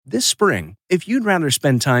This spring, if you'd rather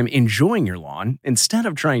spend time enjoying your lawn instead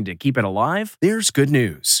of trying to keep it alive, there's good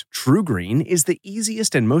news. TruGreen is the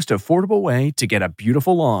easiest and most affordable way to get a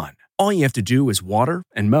beautiful lawn. All you have to do is water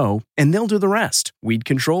and mow, and they'll do the rest. Weed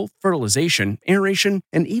control, fertilization, aeration,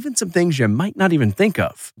 and even some things you might not even think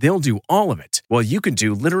of. They'll do all of it, while you can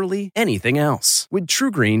do literally anything else. With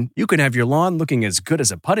TruGreen, you can have your lawn looking as good as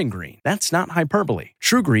a putting green. That's not hyperbole.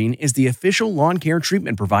 TruGreen is the official lawn care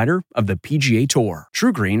treatment provider of the PGA Tour.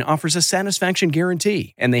 TruGreen offers a satisfaction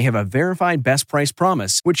guarantee, and they have a verified best price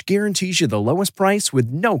promise, which guarantees you the lowest price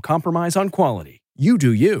with no compromise on quality. You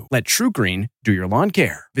do you. Let TruGreen do your lawn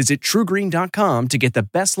care. Visit TruGreen.com to get the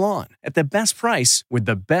best lawn at the best price with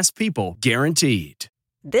the best people guaranteed.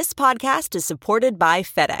 This podcast is supported by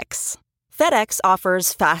FedEx. FedEx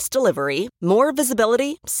offers fast delivery, more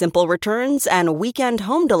visibility, simple returns, and weekend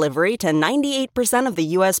home delivery to 98% of the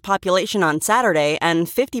U.S. population on Saturday and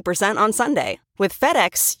 50% on Sunday. With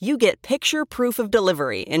FedEx, you get picture proof of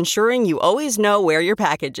delivery, ensuring you always know where your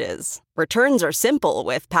package is. Returns are simple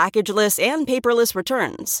with packageless and paperless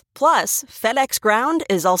returns. Plus, FedEx Ground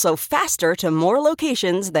is also faster to more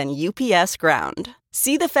locations than UPS Ground.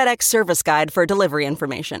 See the FedEx service guide for delivery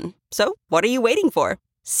information. So, what are you waiting for?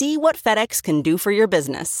 See what FedEx can do for your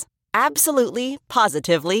business. Absolutely,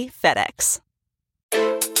 positively FedEx.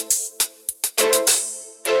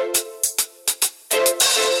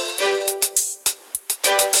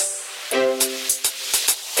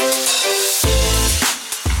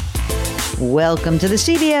 Welcome to the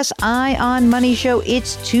CBS Eye on Money Show.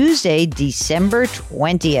 It's Tuesday, December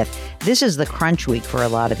 20th. This is the crunch week for a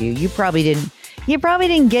lot of you. You probably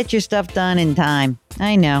didn't get your stuff done in time.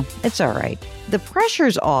 I know. It's all right. The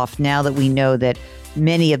pressure's off now that we know that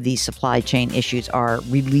many of these supply chain issues are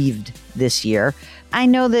relieved this year. I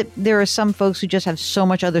know that there are some folks who just have so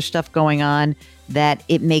much other stuff going on that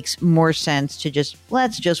it makes more sense to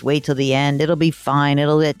let's just wait till the end. It'll be fine.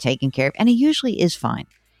 It'll get taken care of. And it usually is fine.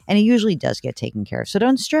 And it usually does get taken care of. So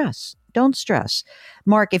don't stress. Don't stress.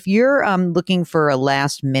 Mark, if you're looking for a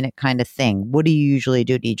last minute kind of thing, what do you usually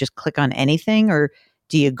do? Do you just click on anything, or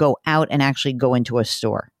do you go out and actually go into a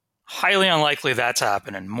store? Highly unlikely that's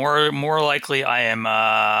happening. More likely I am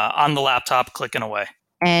on the laptop clicking away.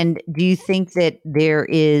 And do you think that there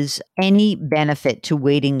is any benefit to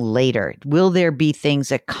waiting later? Will there be things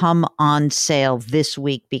that come on sale this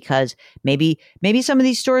week because maybe some of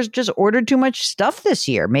these stores just ordered too much stuff this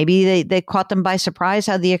year? Maybe they caught them by surprise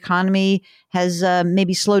how the economy has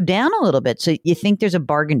maybe slowed down a little bit. So you think there's a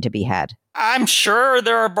bargain to be had? I'm sure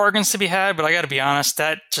there are bargains to be had, but I got to be honest,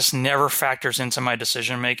 that just never factors into my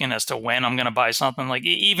decision making as to when I'm going to buy something. Like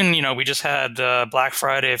even, we just had Black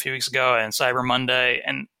Friday a few weeks ago and Cyber Monday,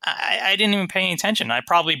 and I didn't even pay any attention. I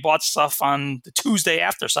probably bought stuff on the Tuesday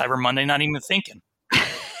after Cyber Monday, not even thinking.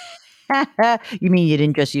 You mean you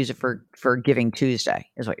didn't just use it for Giving Tuesday,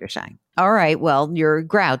 is what you're saying. All right. Well, you're a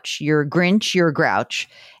grouch. You're a Grinch. You're a grouch.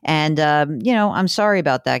 And, I'm sorry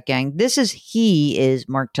about that, gang. He is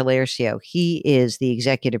Mark Talercio. He is the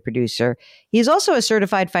executive producer. He is also a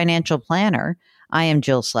certified financial planner. I am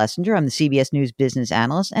Jill Schlesinger. I'm the CBS News business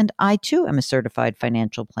analyst, and I, too, am a certified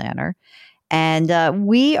financial planner. And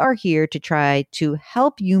we are here to try to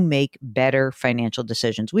help you make better financial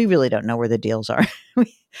decisions. We really don't know where the deals are.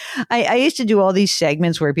 I used to do all these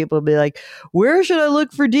segments where people would be like, where should I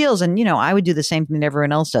look for deals? And, I would do the same thing that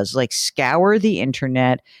everyone else does, like scour the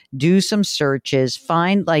internet, do some searches,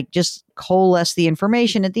 find just coalesce the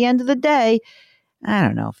information. At the end of the day, I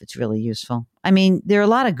don't know if it's really useful. I mean, there are a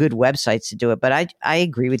lot of good websites to do it, but I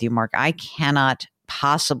agree with you, Mark. I cannot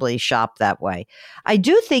possibly shop that way. I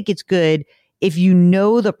do think it's good if you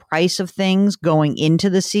know the price of things going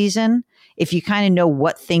into the season, if you kind of know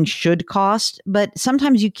what things should cost, but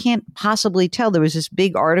sometimes you can't possibly tell. There was this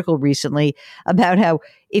big article recently about how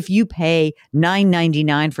if you pay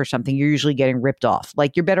 $9.99 for something, you're usually getting ripped off.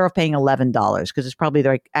 Like you're better off paying $11 because it's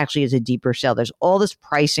probably actually is a deeper sale. There's all this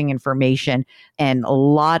pricing information, and a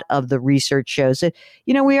lot of the research shows that,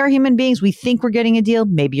 we are human beings. We think we're getting a deal.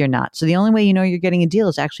 Maybe you're not. So the only way you know you're getting a deal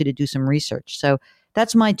is actually to do some research. So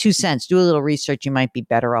that's my 2 cents. Do a little research. You might be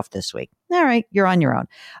better off this week. All right. You're on your own.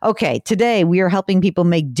 Okay. Today, we are helping people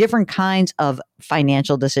make different kinds of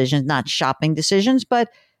financial decisions, not shopping decisions, but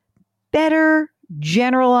better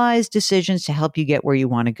generalized decisions to help you get where you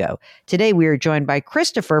want to go. Today, we are joined by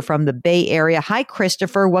Christopher from the Bay Area. Hi,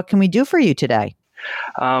 Christopher. What can we do for you today?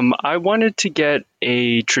 I wanted to get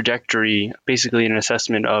a trajectory, basically an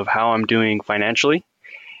assessment of how I'm doing financially,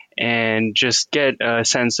 and just get a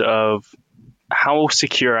sense of how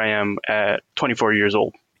secure I am at 24 years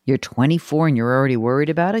old. You're 24 and you're already worried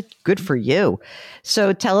about it? Good for you.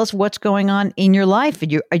 So tell us what's going on in your life. Do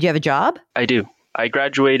you have a job? I do. I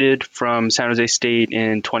graduated from San Jose State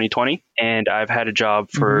in 2020, and I've had a job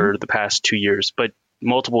for the past 2 years, but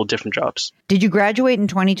multiple different jobs. Did you graduate in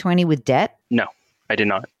 2020 with debt? No, I did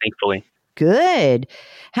not, thankfully. Good.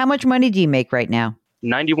 How much money do you make right now?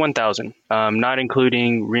 $91,000, not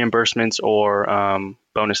including reimbursements or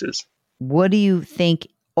bonuses. What do you think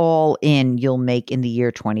all in you'll make in the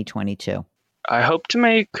year 2022? I hope to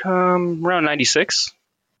make around 96.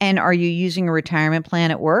 And are you using a retirement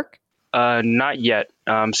plan at work? Not yet.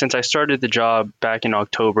 Since I started the job back in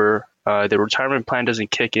October, the retirement plan doesn't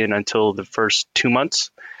kick in until the first 2 months.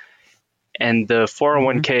 And the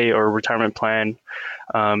 401k or retirement plan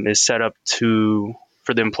is set up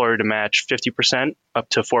for the employer to match 50% up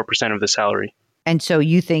to 4% of the salary. And so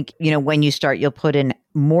you think, when you start, you'll put in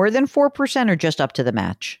more than 4% or just up to the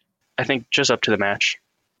match? I think just up to the match.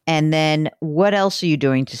 And then what else are you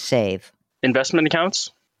doing to save? Investment accounts?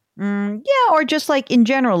 Yeah, or just like in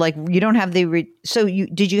general, like you don't have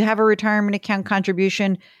did you have a retirement account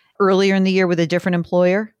contribution earlier in the year with a different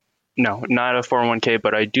employer? No, not a 401k,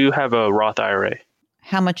 but I do have a Roth IRA.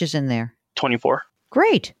 How much is in there? 24.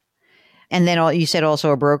 Great. And then you said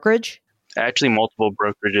also a brokerage? Actually, multiple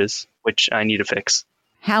brokerages, which I need to fix.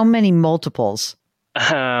 How many multiples?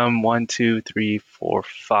 1, 2, 3, 4,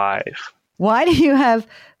 5. Why do you have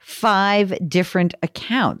 5 different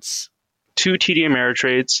accounts? 2 TD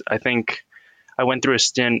Ameritrades. I think I went through a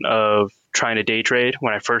stint of trying to day trade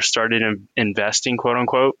when I first started investing, quote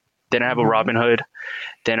unquote. Then I have a Robinhood.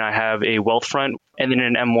 Then I have a Wealthfront, and then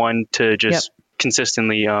an M1 to just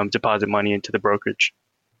consistently deposit money into the brokerage.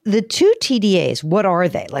 The 2 TDAs, what are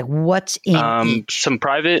they? Like what's in each? Some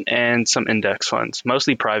private and some index funds,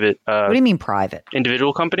 mostly private. What do you mean private?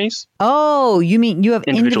 Individual companies. Oh, you mean you have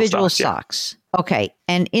individual stocks? Yeah. Okay.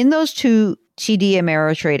 And in those 2 TD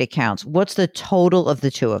Ameritrade accounts, what's the total of the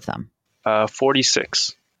 2 of them?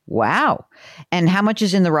 46. Wow. And how much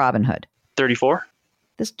is in the Robinhood? 34.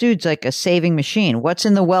 This dude's like a saving machine. What's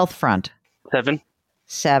in the Wealthfront?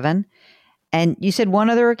 7. And you said one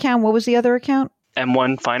other account. What was the other account?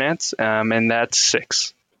 M1 Finance, and that's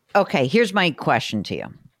 6. Okay, here's my question to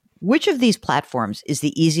you. Which of these platforms is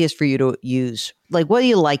the easiest for you to use? Like, what do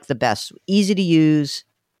you like the best? Easy to use,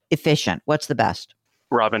 efficient. What's the best?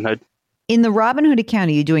 Robinhood. In the Robinhood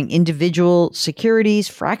account, are you doing individual securities,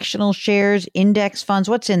 fractional shares, index funds?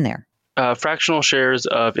 What's in there? Fractional shares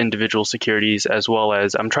of individual securities, as well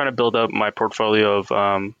as I'm trying to build up my portfolio of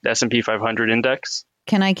the S&P 500 index.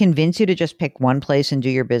 Can I convince you to just pick one place and do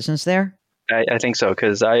your business there? I think so,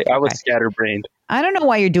 because I was scatterbrained. I don't know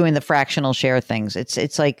why you're doing the fractional share things.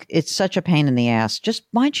 It's like, it's such a pain in the ass.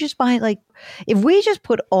 Why don't you just buy, like, if we just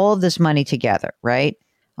put all of this money together, right?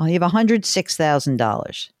 Oh, you have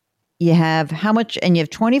 $106,000. You have how much? And you have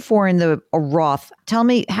 24 in the Roth. Tell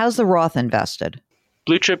me, how's the Roth invested?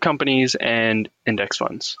 Blue chip companies and index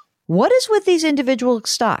funds. What is with these individual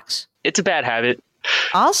stocks? It's a bad habit.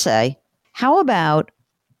 I'll say, how about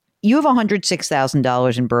you have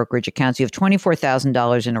 $106,000 in brokerage accounts. You have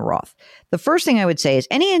 $24,000 in a Roth. The first thing I would say is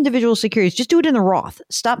any individual securities, just do it in the Roth.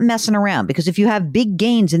 Stop messing around, because if you have big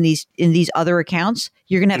gains in these other accounts,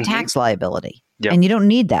 you're going to have tax liability, and you don't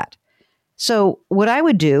need that. So what I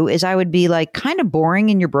would do is I would be like kind of boring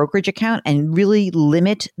in your brokerage account and really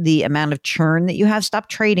limit the amount of churn that you have. Stop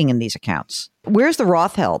trading in these accounts. Where's the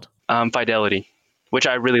Roth held? Fidelity, which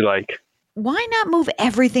I really like. Why not move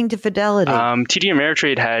everything to Fidelity? TD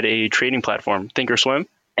Ameritrade had a trading platform, Thinkorswim,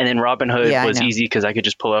 and then Robinhood was easy because I could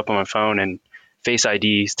just pull it up on my phone and Face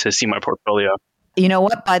IDs to see my portfolio. You know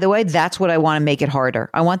what? By the way, that's what I want to make it harder.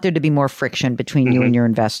 I want there to be more friction between you and your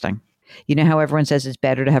investing. You know how everyone says it's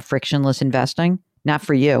better to have frictionless investing? Not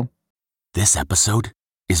for you. This episode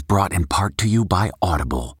is brought in part to you by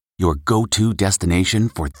Audible, your go-to destination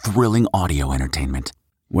for thrilling audio entertainment.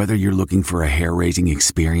 Whether you're looking for a hair-raising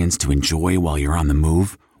experience to enjoy while you're on the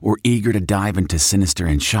move or eager to dive into sinister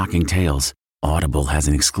and shocking tales, Audible has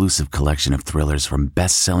an exclusive collection of thrillers from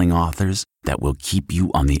best-selling authors that will keep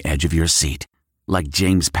you on the edge of your seat. Like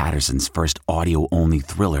James Patterson's first audio-only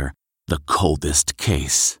thriller, The Coldest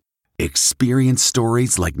Case. Experience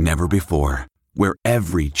stories like never before, where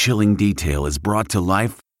every chilling detail is brought to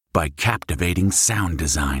life by captivating sound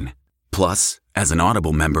design. Plus, as an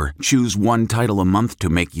Audible member, choose one title a month to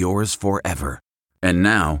make yours forever. And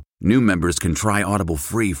now, new members can try Audible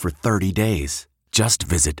free for 30 days. Just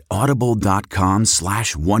visit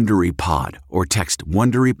audible.com/WonderyPod or text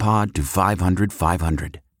WonderyPod to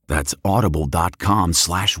 500-500. That's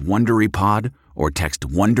audible.com/WonderyPod or text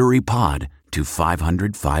WonderyPod to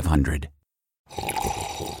 500-500.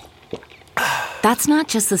 That's not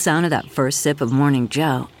just the sound of that first sip of Morning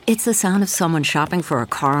Joe. It's the sound of someone shopping for a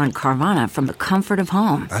car on Carvana from the comfort of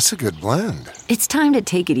home. That's a good blend. It's time to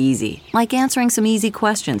take it easy, like answering some easy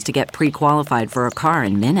questions to get pre-qualified for a car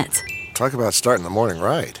in minutes. Talk about starting the morning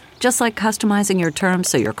right. Just like customizing your terms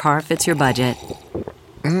so your car fits your budget.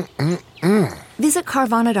 Visit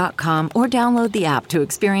Carvana.com or download the app to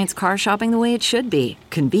experience car shopping the way it should be.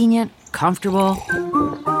 Convenient, comfortable.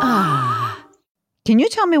 Can you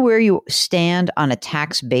tell me where you stand on a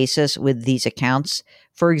tax basis with these accounts?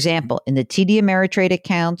 For example, in the TD Ameritrade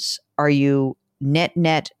accounts, are you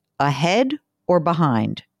net ahead or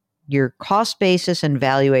behind? Your cost basis and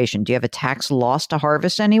valuation. Do you have a tax loss to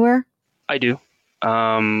harvest anywhere? I do.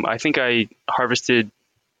 I think I harvested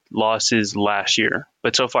losses last year,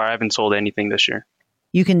 but so far I haven't sold anything this year.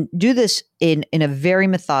 You can do this in a very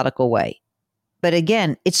methodical way. But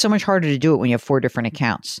again, it's so much harder to do it when you have 4 different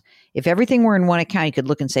accounts. If everything were in one account, you could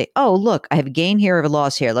look and say, oh, look, I have a gain here, I have a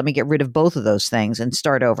loss here. Let me get rid of both of those things and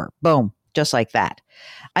start over. Boom, just like that.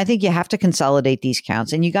 I think you have to consolidate these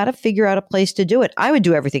accounts and you got to figure out a place to do it. I would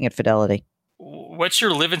do everything at Fidelity. What's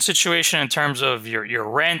your living situation in terms of your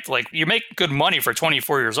rent? Like, you make good money for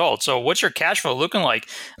 24 years old. So what's your cash flow looking like?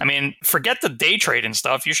 I mean, forget the day trade and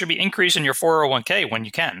stuff. You should be increasing your 401k when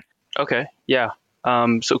you can. Okay, yeah.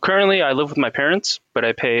 So currently I live with my parents, but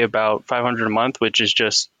I pay about $500 a month, which is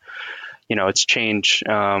just, it's change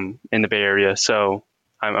in the Bay Area. So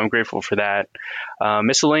I'm grateful for that.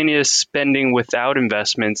 Miscellaneous spending without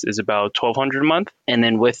investments is about $1,200 a month. And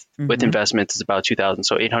then with investments is about $2,000.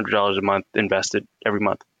 So $800 a month invested every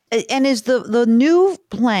month. And is the new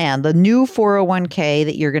plan, the new 401k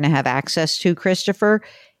that you're going to have access to, Christopher,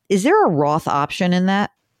 is there a Roth option in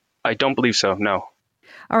that? I don't believe so, no.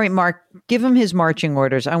 All right, Mark, give him his marching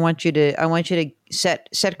orders. I want you to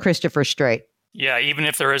set Christopher straight. Yeah, even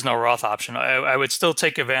if there is no Roth option, I would still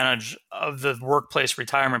take advantage of the workplace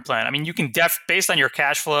retirement plan. I mean, you can based on your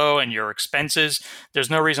cash flow and your expenses, there's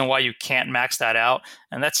no reason why you can't max that out.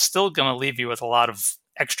 And that's still going to leave you with a lot of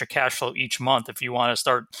extra cash flow each month if you want to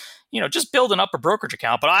start, just building up a brokerage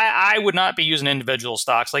account. But I would not be using individual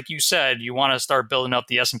stocks. Like you said, you want to start building up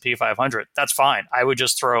the S&P 500. That's fine. I would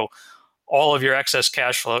just throw all of your excess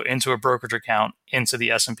cash flow into a brokerage account into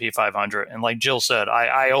the S&P 500. And like Jill said,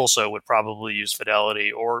 I also would probably use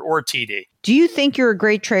Fidelity or TD. Do you think you're a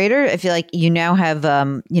great trader? I feel like you now have,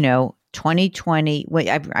 2020. Wait,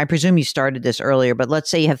 I presume you started this earlier, but let's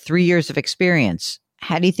say you have 3 years of experience.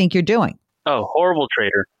 How do you think you're doing? Oh, horrible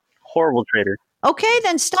trader. Horrible trader. Okay,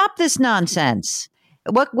 then stop this nonsense.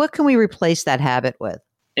 What can we replace that habit with?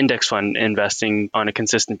 Index fund investing on a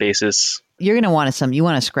consistent basis. You're going to want you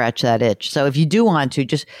want to scratch that itch. So if you do want to,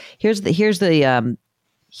 just here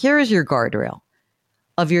is your guardrail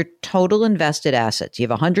of your total invested assets. You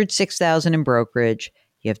have 106,000 in brokerage.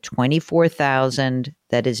 You have 24,000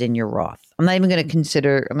 that is in your Roth. I'm not even going to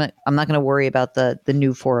consider. I'm not going to worry about the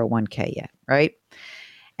new 401k yet, right?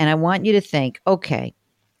 And I want you to think, okay,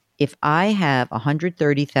 if I have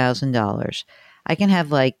 $130,000, I can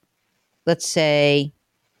have let's say,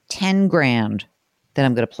 10 grand that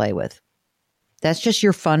I'm going to play with. That's just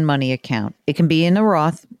your fun money account. It can be in the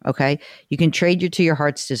Roth, okay? You can trade to your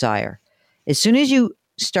heart's desire. As soon as you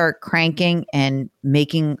start cranking and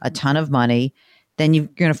making a ton of money, then you're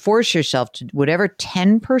going to force yourself to whatever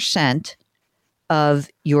 10% of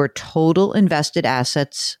your total invested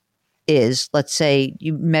assets is. Let's say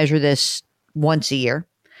you measure this once a year.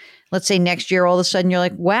 Let's say next year, all of a sudden you're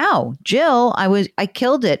like, wow, Jill, I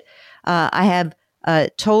killed it. I have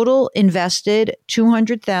total invested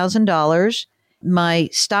 $200,000. My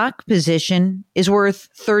stock position is worth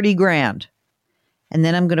 30 grand. And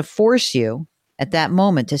then I'm going to force you at that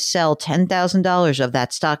moment to sell $10,000 of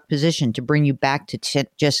that stock position to bring you back to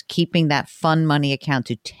just keeping that fun money account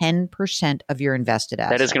to 10% of your invested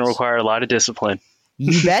assets. That is going to require a lot of discipline.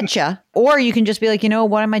 You betcha. Or you can just be like,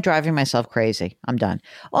 what am I driving myself crazy? I'm done.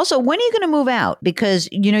 Also, when are you going to move out? Because,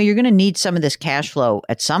 you're going to need some of this cash flow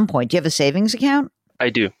at some point. Do you have a savings account? I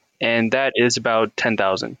do. And that is about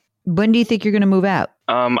 $10,000. When do you think you're going to move out?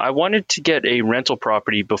 I wanted to get a rental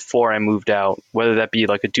property before I moved out, whether that be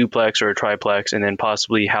like a duplex or a triplex, and then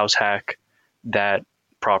possibly house hack that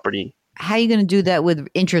property. How are you going to do that with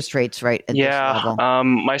interest rates right at this level?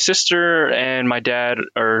 My sister and my dad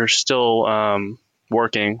are still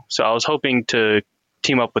working, so I was hoping to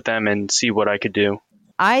team up with them and see what I could do.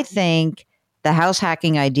 I think the house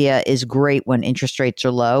hacking idea is great when interest rates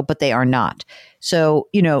are low, but they are not. So,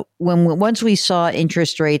 once we saw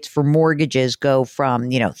interest rates for mortgages go from,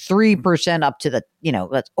 3% up to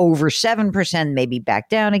let's over 7%, maybe back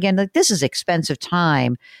down again, this is expensive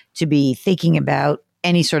time to be thinking about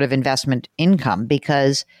any sort of investment income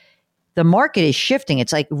because the market is shifting.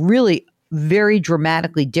 It's like really very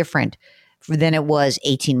dramatically different than it was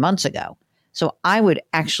 18 months ago. So I would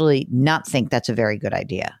actually not think that's a very good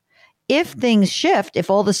idea. If things shift, if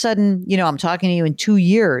all of a sudden, I'm talking to you in 2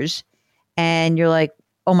 years and you're like,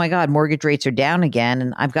 oh my God, mortgage rates are down again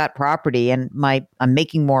and I've got property and I'm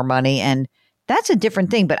making more money, and that's a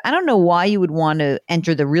different thing. But I don't know why you would want to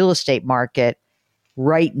enter the real estate market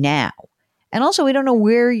right now. And also, we don't know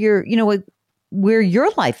where where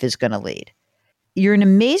your life is going to lead. You're in an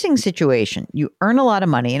amazing situation. You earn a lot of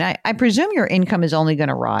money. And I presume your income is only going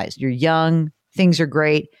to rise. You're young. Things are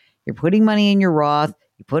great. You're putting money in your Roth.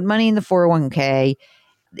 You put money in the 401k.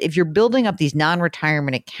 If you're building up these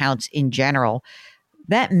non-retirement accounts in general,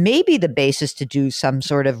 that may be the basis to do some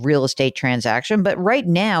sort of real estate transaction. But right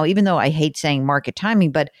now, even though I hate saying market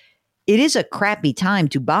timing, but it is a crappy time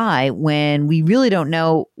to buy when we really don't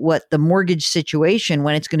know what the mortgage situation,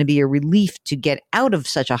 when it's going to be a relief to get out of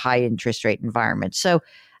such a high interest rate environment. So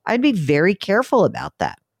I'd be very careful about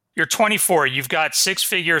that. You're 24. You've got 6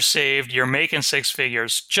 figures saved. You're making 6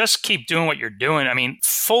 figures. Just keep doing what you're doing. I mean,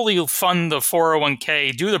 fully fund the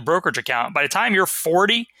 401k, do the brokerage account. By the time you're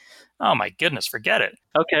 40, oh my goodness, forget it.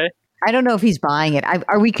 Okay. I don't know if he's buying it.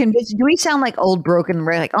 Are we convinced? Do we sound like old broken,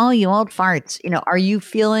 like, oh, you old farts? Are you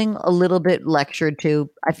feeling a little bit lectured too?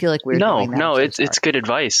 I feel like we're doing that. No, it's good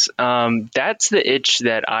advice. That's the itch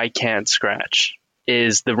that I can't scratch,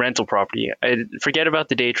 is the rental property. Forget about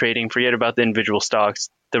the day trading, forget about the individual stocks.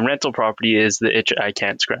 The rental property is the itch I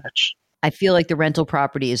can't scratch. I feel like the rental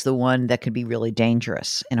property is the one that could be really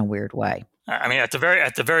dangerous in a weird way. I mean, at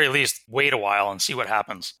the very least, wait a while and see what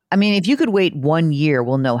happens. I mean, if you could wait 1 year,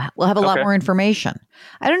 we'll have a lot more information.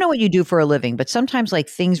 I don't know what you do for a living, but sometimes like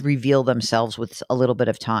things reveal themselves with a little bit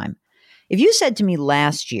of time. If you said to me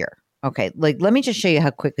last year, okay, like let me just show you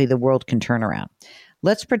how quickly the world can turn around.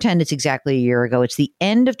 Let's pretend it's exactly a year ago. It's the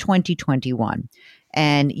end of 2021.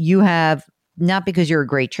 And you have, not because you're a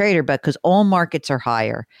great trader, but because all markets are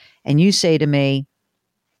higher. And you say to me,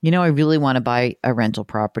 I really want to buy a rental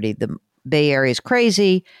property. The Bay Area is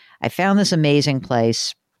crazy. I found this amazing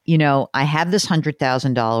place. I have this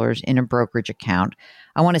 $100,000 in a brokerage account.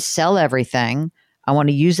 I want to sell everything. I want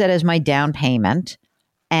to use that as my down payment.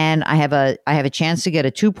 And I have a chance to get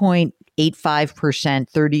a 2.85%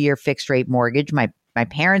 30-year fixed rate mortgage. My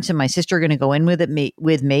parents and my sister are going to go in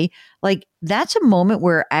with me. Like, that's a moment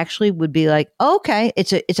where I actually would be like, okay,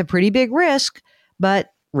 it's a pretty big risk, but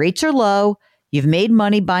rates are low. You've made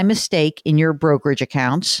money by mistake in your brokerage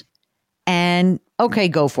accounts. And okay,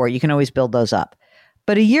 go for it. You can always build those up.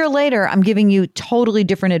 But a year later, I'm giving you totally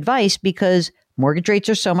different advice because mortgage rates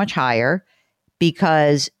are so much higher,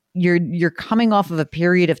 because you're coming off of a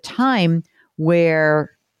period of time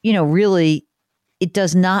where, really it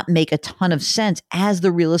does not make a ton of sense as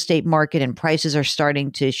the real estate market and prices are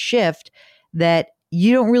starting to shift, that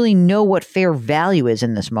you don't really know what fair value is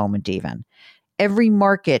in this moment even. Every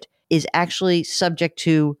market is actually subject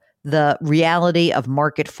to the reality of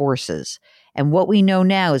market forces. And what we know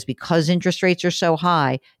now is because interest rates are so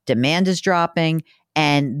high, demand is dropping,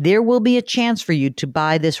 and there will be a chance for you to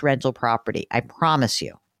buy this rental property. I promise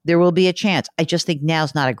you, there will be a chance. I just think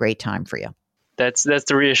now's not a great time for you. That's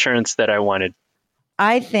the reassurance that I wanted.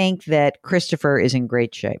 I think that Christopher is in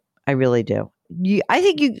great shape. I really do. I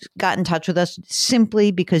think you got in touch with us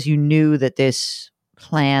simply because you knew that this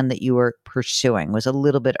plan that you were pursuing was a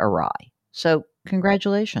little bit awry. So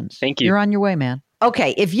congratulations. Thank you. You're on your way, man.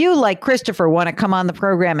 Okay. If you, like Christopher, want to come on the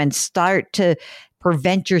program and start to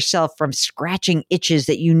prevent yourself from scratching itches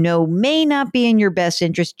that may not be in your best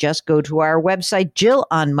interest, just go to our website,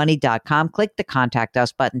 JillOnMoney.com. Click the Contact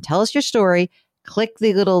Us button. Tell us your story. Click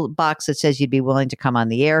the little box that says you'd be willing to come on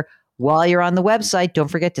the air. While you're on the website, don't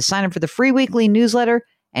forget to sign up for the free weekly newsletter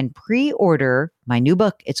and pre-order my new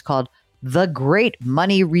book. It's called The Great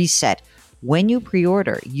Money Reset. When you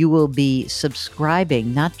pre-order, you will be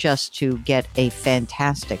subscribing not just to get a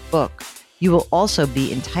fantastic book, you will also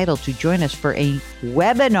be entitled to join us for a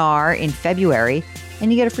webinar in February,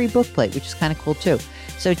 and you get a free book plate, which is kind of cool too.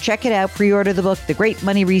 So check it out, pre-order the book, The Great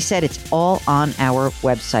Money Reset. It's all on our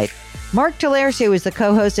website. Mark Talercio is the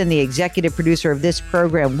co-host and the executive producer of this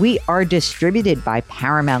program. We are distributed by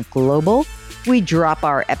Paramount Global. We drop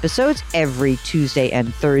our episodes every Tuesday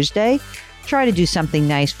and Thursday. Try to do something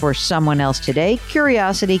nice for someone else today.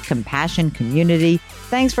 Curiosity, compassion, community.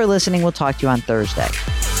 Thanks for listening. We'll talk to you on Thursday.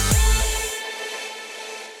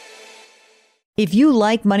 If you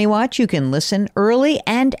like Money Watch, you can listen early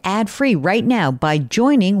and ad-free right now by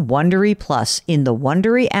joining Wondery Plus in the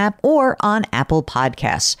Wondery app or on Apple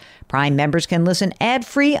Podcasts. Prime members can listen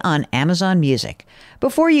ad-free on Amazon Music.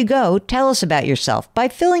 Before you go, tell us about yourself by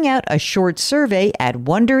filling out a short survey at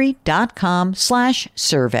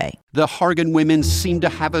Wondery.com/survey. The Hargan women seem to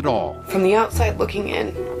have it all. From the outside looking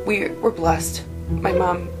in, we were blessed. My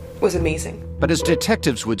mom was amazing. But as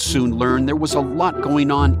detectives would soon learn, there was a lot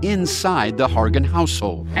going on inside the Hargan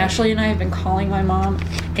household. Ashley and I have been calling my mom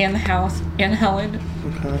and the house and Helen.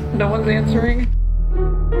 Okay. No one's answering.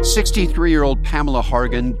 63-year-old Pamela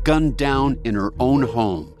Hargan gunned down in her own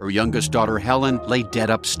home. Her youngest daughter, Helen, lay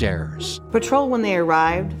dead upstairs. Patrol, when they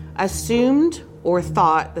arrived, assumed or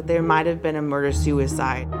thought that there might have been a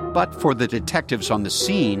murder-suicide. But for the detectives on the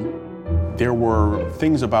scene, there were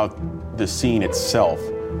things about the scene itself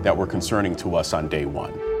that were concerning to us on day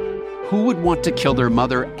one. Who would want to kill their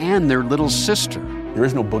mother and their little sister? There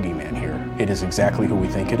is no boogeyman here. It is exactly who we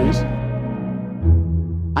think it is.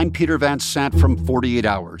 I'm Peter Van Sant from 48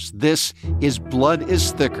 Hours. This is Blood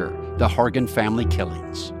is Thicker, the Hargan family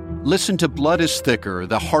killings. Listen to Blood is Thicker,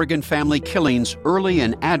 the Hargan family killings early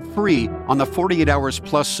and ad-free on the 48 Hours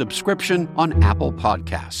Plus subscription on Apple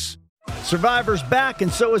Podcasts. Survivor's back,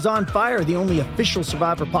 and so is On Fire, the only official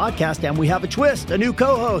Survivor podcast, and we have a twist, a new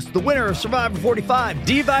co-host, the winner of Survivor 45,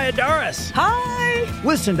 Dee Valladares. Hi!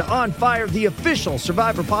 Listen to On Fire, the official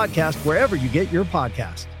Survivor podcast, wherever you get your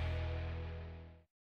podcast.